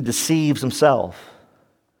 he deceives himself.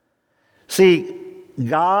 See,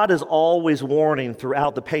 God is always warning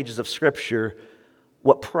throughout the pages of Scripture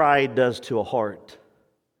what pride does to a heart.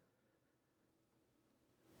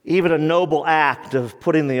 Even a noble act of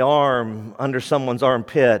putting the arm under someone's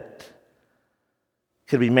armpit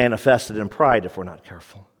could be manifested in pride if we're not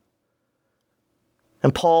careful.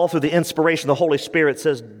 And Paul, through the inspiration of the Holy Spirit,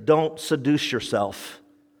 says, don't seduce yourself.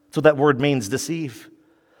 That's what that word means, deceive.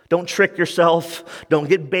 Don't trick yourself. Don't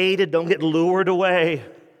get baited. Don't get lured away.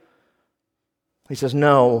 He says,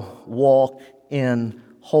 no, walk in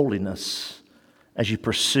holiness as you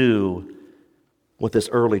pursue what this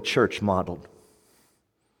early church modeled.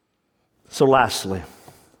 So lastly,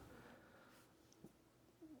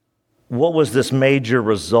 what was this major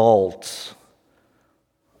result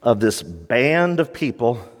of this band of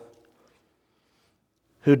people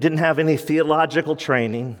who didn't have any theological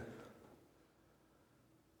training,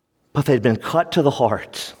 but they'd been cut to the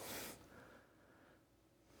heart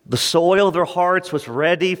The soil of their hearts was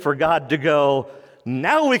ready for God to go,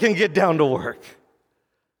 now we can get down to work.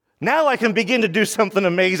 Now I can begin to do something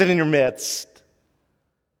amazing in your midst.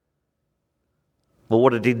 Well,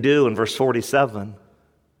 what did he do in verse 47?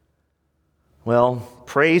 Well,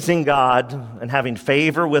 praising God and having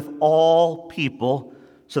favor with all people.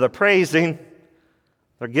 So they're praising,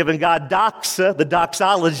 they're giving God doxa, the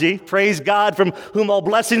doxology, praise God from whom all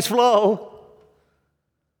blessings flow.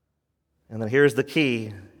 And then here's the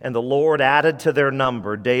key. And the Lord added to their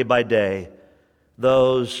number day by day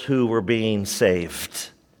those who were being saved.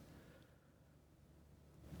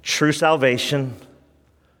 True salvation,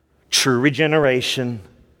 true regeneration,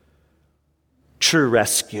 true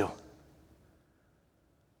rescue.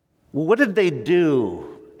 Well, what did they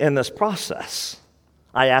do in this process?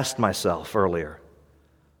 I asked myself earlier.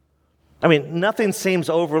 I mean, nothing seems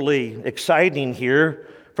overly exciting here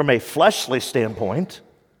from a fleshly standpoint.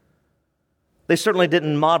 They certainly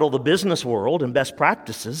didn't model the business world and best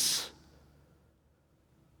practices.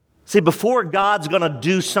 See, before God's going to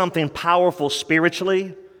do something powerful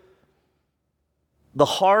spiritually, the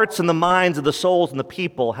hearts and the minds of the souls and the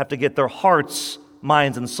people have to get their hearts,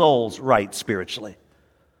 minds, and souls right spiritually.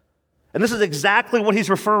 And this is exactly what he's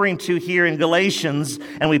referring to here in Galatians.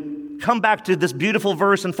 And we come back to this beautiful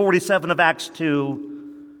verse in 47 of Acts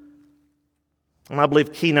 2. And I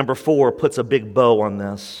believe key number 4 puts a big bow on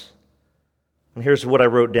this. And here's what I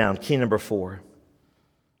wrote down, key number 4.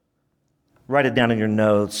 Write it down in your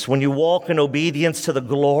notes. When you walk in obedience to the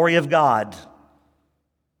glory of God,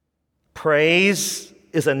 praise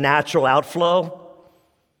is a natural outflow,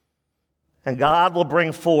 and God will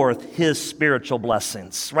bring forth His spiritual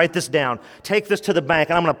blessings. Write this down. Take this to the bank,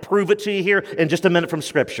 and I'm going to prove it to you here in just a minute from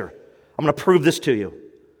Scripture. I'm going to prove this to you.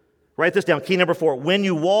 Write this down. Key number 4. When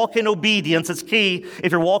you walk in obedience, it's key.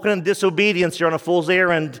 If you're walking in disobedience, you're on a fool's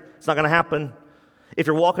errand. It's not going to happen. If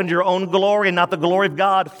you're walking to your own glory and not the glory of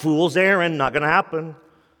God, fool's errand, not going to happen.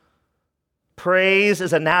 Praise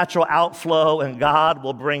is a natural outflow, and God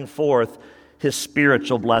will bring forth His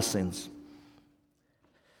spiritual blessings.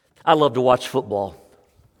 I love to watch football.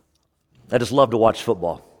 I just love to watch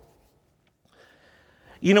football.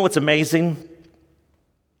 You know what's amazing?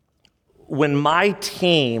 When my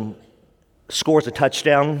team scores a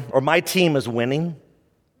touchdown or my team is winning,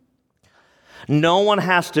 no one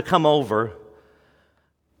has to come over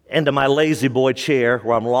into my lazy boy chair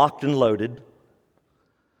where I'm locked and loaded.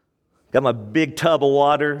 Got my big tub of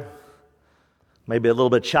water, maybe a little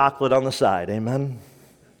bit of chocolate on the side, amen?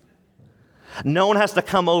 No one has to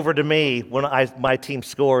come over to me when my team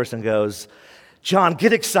scores and goes, John,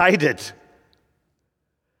 get excited.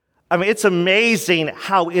 I mean, it's amazing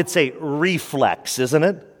how it's a reflex, isn't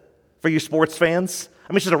it, for you sports fans?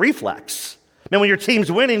 I mean, it's just a reflex. I mean, when your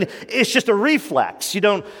team's winning, it's just a reflex. You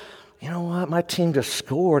don't, you know what, my team just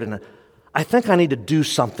scored, and I think I need to do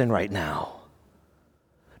something right now.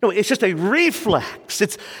 No, it's just a reflex.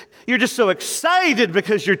 You're just so excited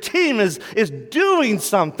because your team is doing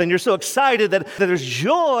something. You're so excited that there's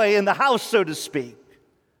joy in the house, so to speak.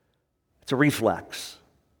 It's a reflex.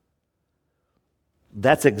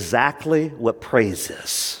 That's exactly what praise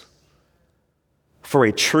is. For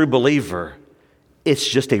a true believer, it's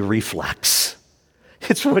just a reflex.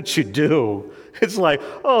 It's what you do. It's like,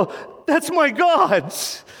 oh, that's my God.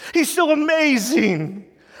 He's so amazing.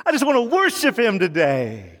 I just want to worship Him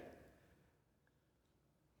today.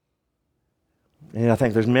 And I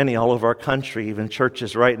think there's many all over our country, even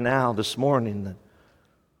churches right now this morning, that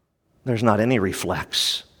there's not any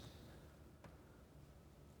reflex.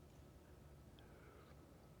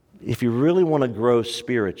 If you really want to grow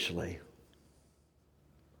spiritually,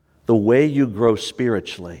 the way you grow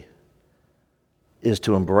spiritually is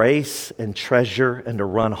to embrace and treasure and to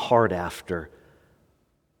run hard after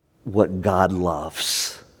what God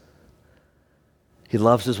loves. He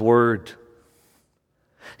loves His Word.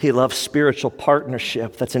 He loves spiritual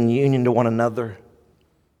partnership that's in union to one another.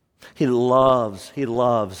 He loves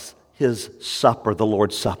His supper, the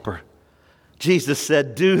Lord's Supper. Jesus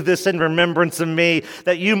said, do this in remembrance of me,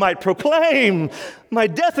 that you might proclaim my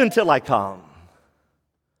death until I come.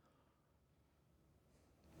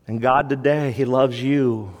 And God today, He loves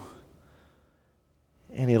you.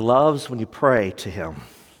 And He loves when you pray to Him.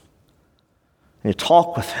 And you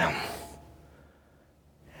talk with Him.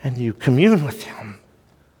 And you commune with Him.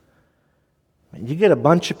 And you get a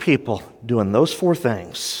bunch of people doing those 4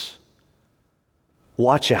 things.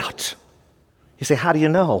 Watch out. You say, how do you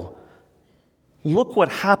know? Look what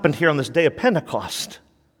happened here on this day of Pentecost.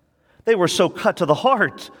 They were so cut to the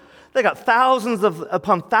heart. They got thousands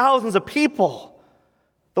upon thousands of people.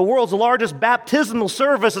 The world's largest baptismal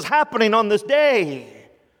service is happening on this day.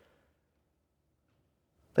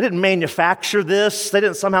 They didn't manufacture this. They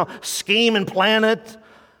didn't somehow scheme and plan it.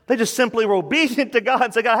 They just simply were obedient to God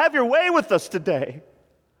and said, God, have your way with us today.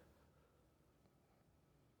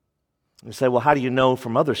 You say, well, how do you know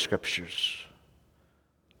from other scriptures?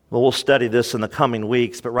 Well, we'll study this in the coming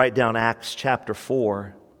weeks, but write down Acts chapter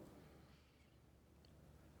 9.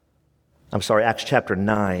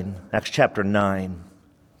 Acts chapter 9,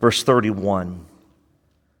 verse 31.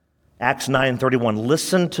 Acts 9:31.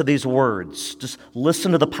 Listen to these words. Just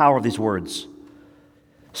listen to the power of these words.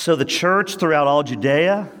 So the church throughout all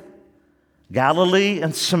Judea, Galilee,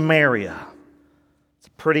 and Samaria. It's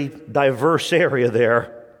a pretty diverse area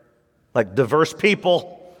there, like diverse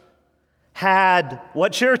people. Had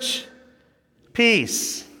what church?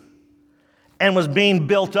 Peace. And was being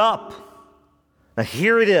built up. Now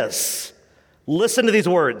here it is. Listen to these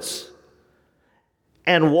words.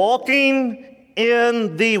 And walking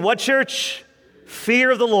in the what church?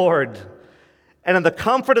 Fear of the Lord. And in the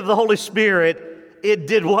comfort of the Holy Spirit, it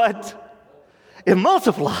did what? It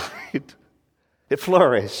multiplied. It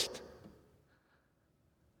flourished.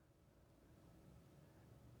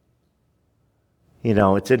 You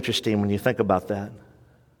know, it's interesting when you think about that.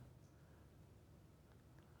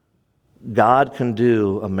 God can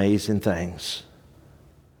do amazing things.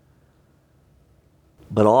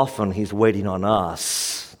 But often He's waiting on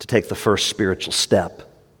us to take the first spiritual step.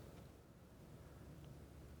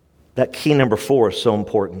 That key number 4 is so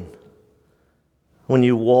important. When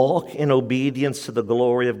you walk in obedience to the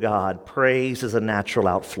glory of God, praise is a natural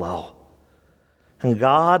outflow. And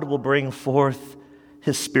God will bring forth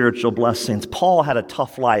His spiritual blessings. Paul had a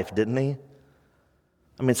tough life, didn't he?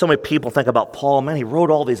 I mean, so many people think about Paul. Man, he wrote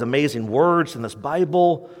all these amazing words in this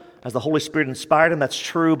Bible as the Holy Spirit inspired him. That's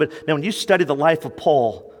true. But now when you study the life of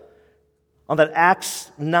Paul, on that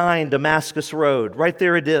Acts 9 Damascus road, right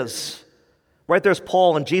there it is. Right there's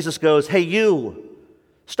Paul, and Jesus goes, hey, you,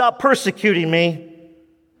 stop persecuting me.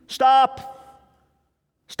 Stop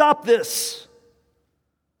this.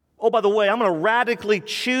 Oh, by the way, I'm going to radically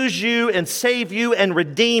choose you and save you and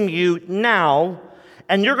redeem you now,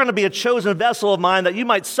 and you're going to be a chosen vessel of mine that you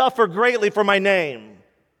might suffer greatly for my name.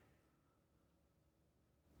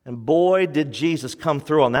 And boy, did Jesus come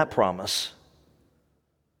through on that promise.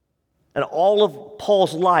 And all of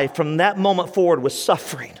Paul's life from that moment forward was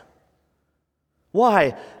suffering.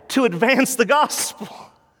 Why? To advance the gospel.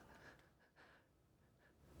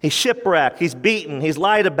 He's shipwrecked, he's beaten, he's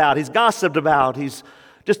lied about, he's gossiped about, he's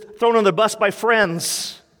just thrown on the bus by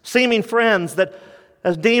friends, seeming friends that,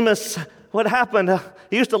 as Demas, what happened?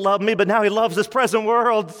 He used to love me, but now he loves this present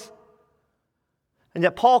world. And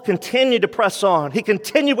yet Paul continued to press on. He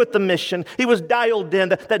continued with the mission. He was dialed in,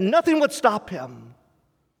 that nothing would stop him.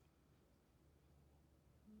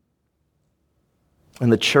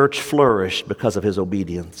 And the church flourished because of his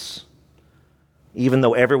obedience. Even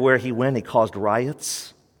though everywhere he went, he caused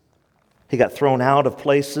riots. He got thrown out of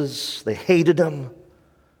places. They hated him.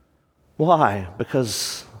 Why?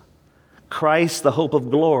 Because Christ, the hope of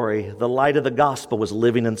glory, the light of the gospel, was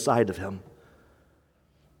living inside of him.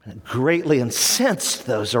 And it greatly incensed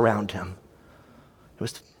those around him.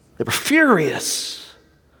 They were furious.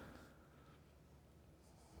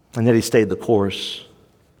 And yet he stayed the course.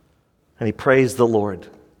 And he praised the Lord.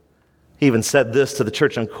 He even said this to the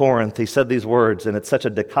church in Corinth. He said these words, and it's such a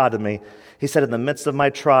dichotomy. He said, in the midst of my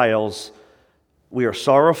trials, we are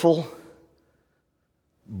sorrowful,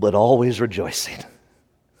 but always rejoicing.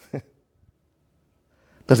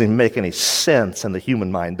 Doesn't even make any sense in the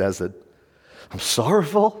human mind, does it? I'm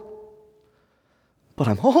sorrowful, but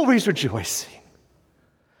I'm always rejoicing.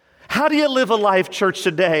 How do you live a life, church,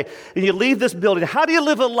 today? And you leave this building, how do you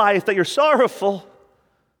live a life that you're sorrowful,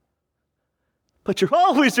 but you're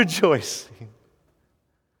always rejoicing?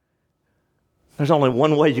 There's only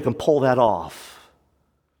one way you can pull that off.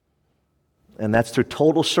 And that's through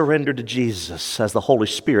total surrender to Jesus as the Holy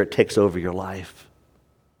Spirit takes over your life.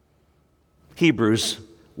 Hebrews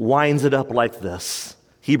winds it up like this.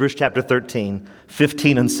 Hebrews chapter 13,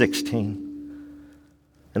 15 and 16.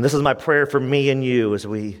 And this is my prayer for me and you as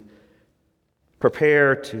we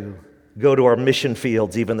prepare to go to our mission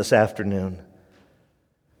fields even this afternoon.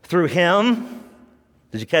 Through Him,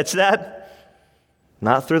 did you catch that?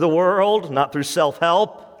 Not through the world, not through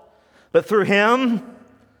self-help, but through Him.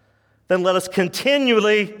 Then let us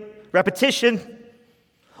continually, repetition,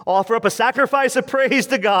 offer up a sacrifice of praise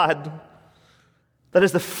to God. That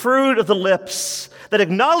is the fruit of the lips that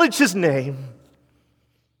acknowledge His name.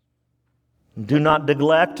 Do not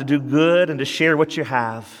neglect to do good and to share what you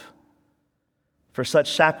have, for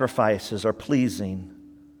such sacrifices are pleasing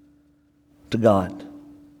to God.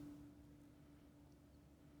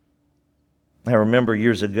 I remember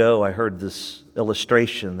years ago I heard this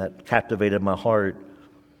illustration that captivated my heart.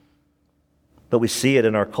 But we see it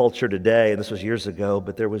in our culture today, and this was years ago,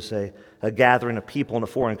 but there was a gathering of people in a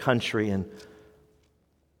foreign country, and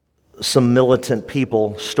some militant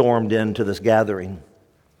people stormed into this gathering.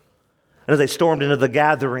 And as they stormed into the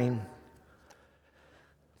gathering,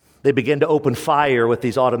 they began to open fire with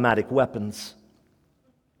these automatic weapons.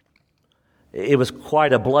 It was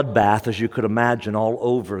quite a bloodbath, as you could imagine, all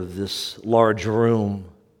over this large room.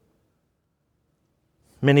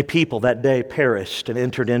 Many people that day perished and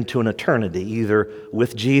entered into an eternity, either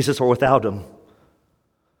with Jesus or without him.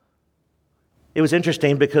 It was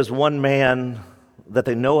interesting because one man that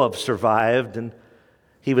they know of survived, and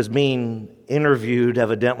he was being interviewed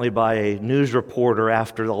evidently by a news reporter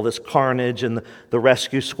after all this carnage, and the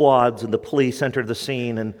rescue squads and the police entered the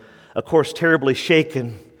scene, and of course terribly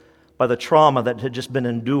shaken by the trauma that had just been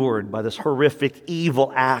endured by this horrific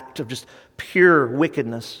evil act of just pure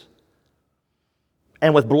wickedness.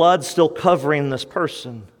 And with blood still covering this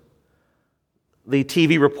person, the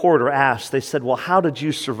TV reporter asked, they said, "Well, how did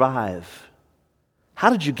you survive? How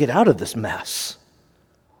did you get out of this mess?"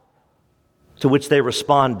 To which they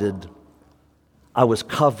responded, "I was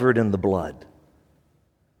covered in the blood."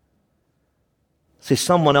 See,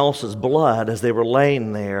 someone else's blood, as they were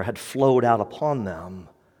laying there, had flowed out upon them,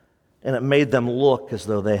 and it made them look as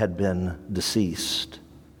though they had been deceased.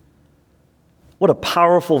 What a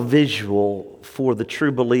powerful visual for the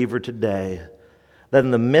true believer today, that in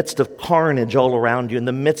the midst of carnage all around you, in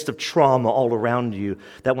the midst of trauma all around you,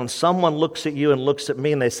 that when someone looks at you and looks at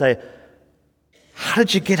me and they say, "How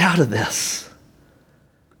did you get out of this?"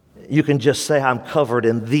 You can just say, "I'm covered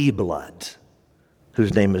in the blood,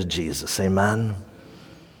 whose name is Jesus." Amen.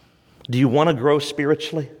 Do you want to grow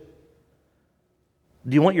spiritually?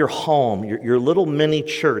 Do you want your home, your little mini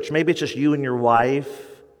church, maybe it's just you and your wife,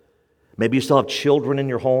 maybe you still have children in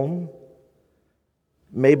your home,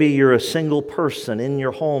 maybe you're a single person in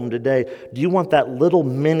your home today. Do you want that little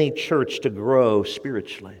mini church to grow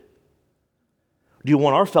spiritually? Do you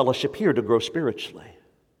want our fellowship here to grow spiritually?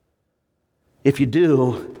 If you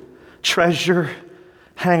do, treasure,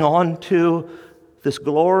 hang on to this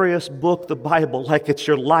glorious book, the Bible, like it's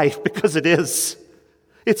your life, because it is.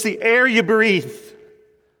 It's the air you breathe.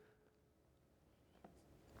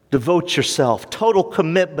 Devote yourself, total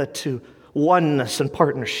commitment to oneness and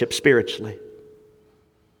partnership spiritually.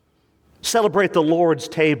 Celebrate the Lord's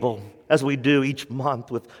table as we do each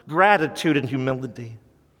month with gratitude and humility.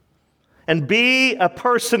 And be a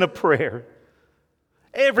person of prayer.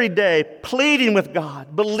 Every day, pleading with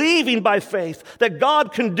God, believing by faith that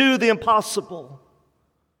God can do the impossible.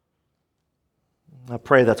 I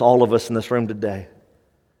pray that's all of us in this room today.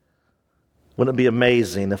 Wouldn't it be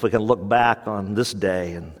amazing if we can look back on this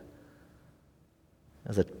day and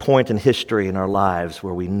as a point in history in our lives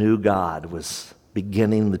where we knew God was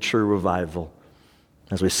beginning the true revival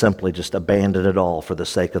as we simply just abandoned it all for the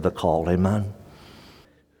sake of the call. Amen?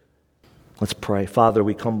 Let's pray. Father,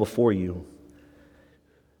 we come before you.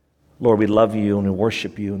 Lord, we love you and we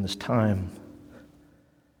worship you in this time.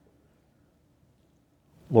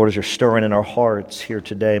 Lord, as you're stirring in our hearts here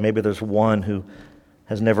today, maybe there's one who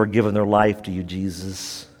has never given their life to you,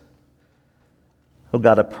 Jesus. Oh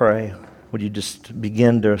God, I pray, would you just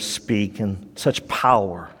begin to speak in such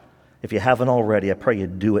power? If you haven't already, I pray you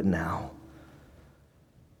do it now.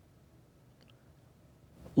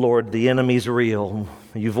 Lord, the enemy's real.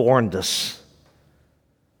 You've warned us.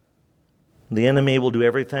 The enemy will do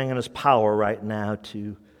everything in his power right now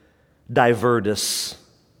to divert us,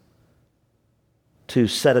 to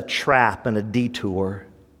set a trap and a detour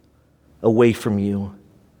away from you.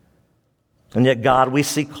 And yet, God, we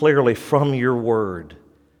see clearly from your word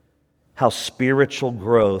how spiritual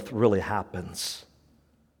growth really happens.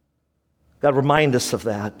 God, remind us of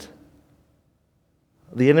that.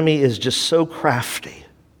 The enemy is just so crafty.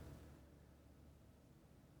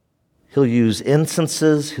 He'll use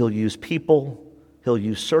instances, he'll use people, he'll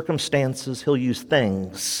use circumstances, he'll use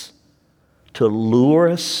things to lure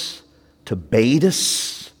us, to bait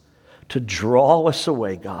us, to draw us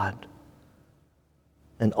away, God,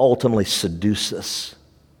 and ultimately seduce us.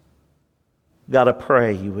 God, I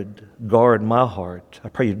pray you would guard my heart. I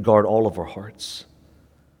pray you'd guard all of our hearts.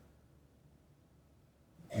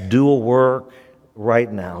 Do a work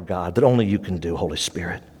right now, God, that only you can do, Holy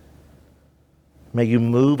Spirit. May you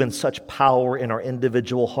move in such power in our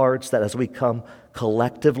individual hearts that as we come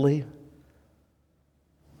collectively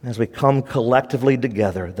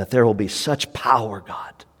together, that there will be such power,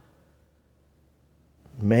 God.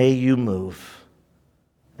 May you move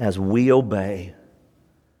as we obey.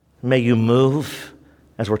 May you move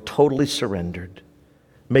as we're totally surrendered.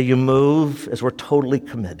 May you move as we're totally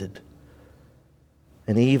committed.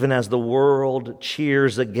 And even as the world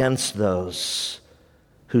cheers against those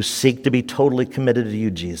who seek to be totally committed to you,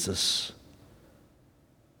 Jesus,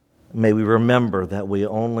 may we remember that we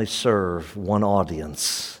only serve one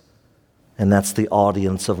audience, and that's the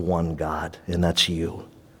audience of one God, and that's you.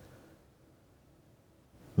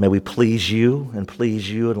 May we please you and please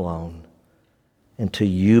you alone, and to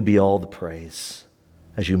you be all the praise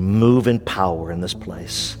as you move in power in this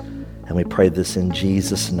place. And we pray this in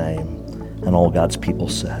Jesus' name, and all God's people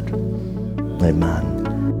said, amen.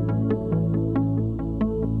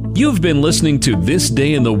 You've been listening to This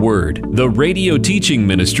Day in the Word, the radio teaching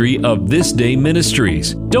ministry of This Day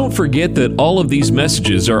Ministries. Don't forget that all of these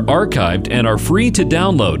messages are archived and are free to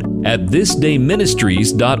download at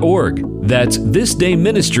thisdayministries.org. That's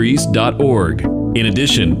thisdayministries.org. In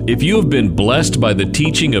addition, if you have been blessed by the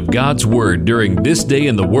teaching of God's Word during This Day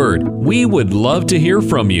in the Word, we would love to hear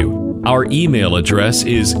from you. Our email address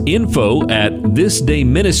is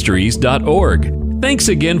info@thisdayministries.org. Thanks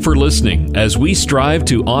again for listening as we strive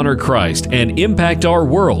to honor Christ and impact our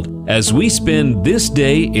world as we spend this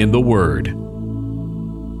day in the Word.